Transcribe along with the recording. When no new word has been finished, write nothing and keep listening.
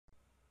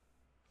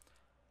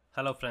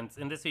Hello friends,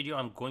 in this video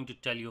I'm going to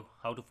tell you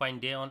how to find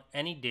day on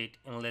any date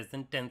in less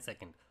than 10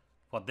 seconds.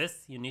 For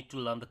this you need to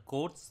learn the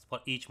codes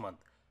for each month,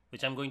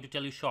 which I'm going to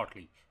tell you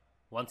shortly.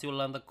 Once you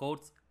learn the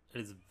codes,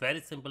 it is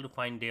very simple to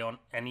find day on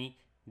any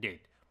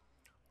date.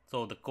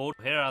 So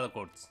here are the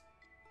codes.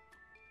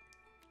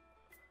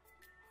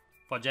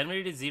 For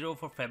January it is 0,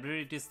 for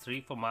February it is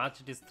 3, for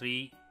March it is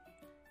 3,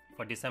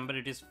 for December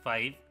it is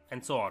 5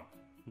 and so on.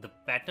 The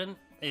pattern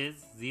is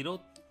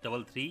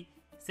 033,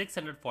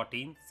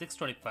 614,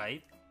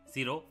 625,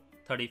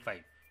 035.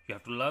 You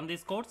have to learn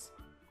these codes.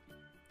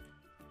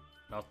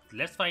 Now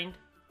let's find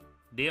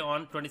day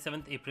on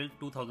 27th April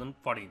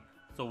 2014.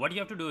 So what you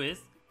have to do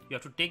is you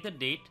have to take the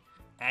date,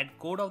 add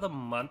code of the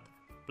month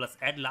plus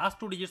add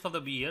last two digits of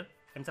the year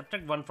and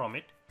subtract 1 from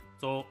it.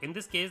 So in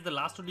this case the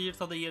last two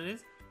digits of the year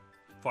is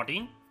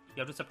 14. You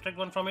have to subtract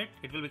 1 from it,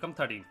 it will become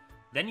 13.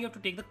 Then you have to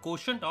take the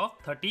quotient of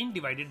 13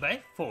 divided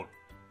by 4.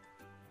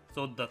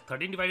 So the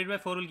 13 divided by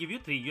 4 will give you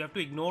 3. You have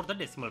to ignore the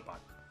decimal part.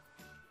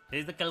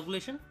 Here is the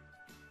calculation.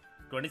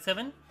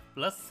 27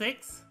 plus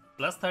 6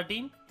 plus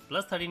 13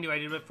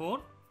 divided by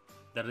 4.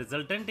 The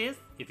resultant is,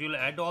 if you will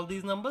add all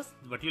these numbers,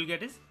 what you will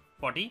get is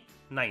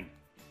 49.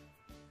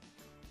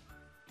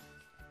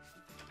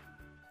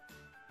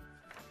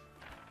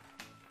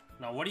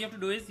 Now what you have to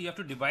do is you have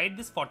to divide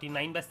this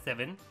 49 by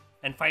 7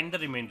 and find the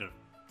remainder.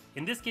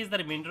 In this case the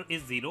remainder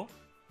is 0.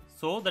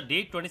 So the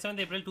date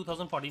 27th April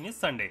 2014 is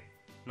Sunday.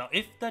 Now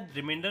if the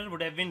remainder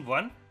would have been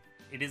 1,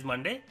 it is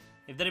Monday.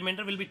 If the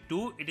remainder will be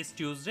 2, it is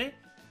Tuesday,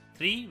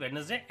 3,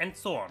 Wednesday and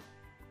so on.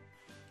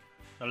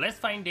 Now let's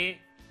find day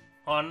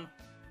on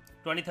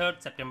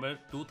 23rd September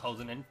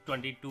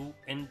 2022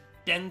 in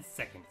 10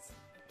 seconds.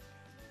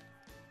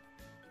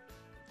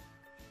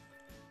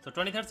 So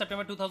 23rd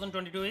September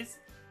 2022 is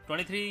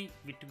 23,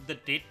 we took the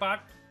date part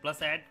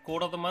plus add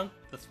code of the month.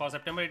 Thus for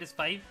September it is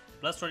 5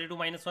 plus 22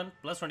 minus 1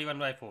 plus 21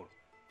 by 4.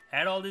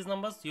 Add all these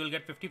numbers, you will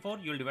get 54.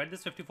 You will divide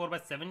this 54 by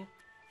 7.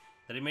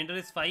 The remainder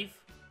is 5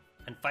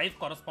 and 5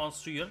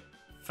 corresponds to your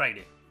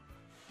Friday.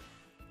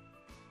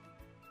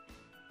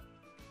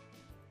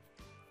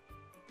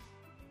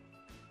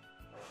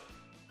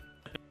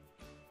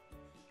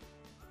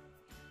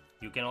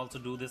 You can also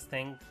do this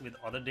thing with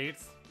other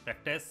dates,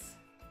 practice.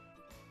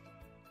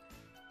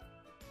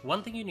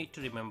 One thing you need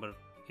to remember,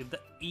 if the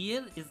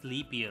year is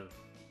leap year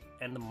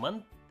and the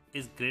month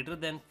is greater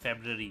than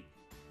February,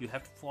 you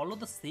have to follow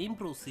the same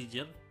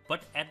procedure,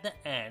 but at the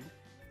end,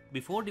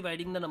 before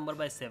dividing the number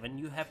by 7,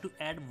 you have to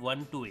add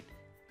 1 to it.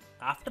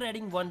 After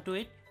adding 1 to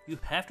it, you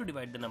have to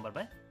divide the number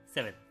by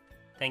 7.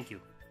 Thank you.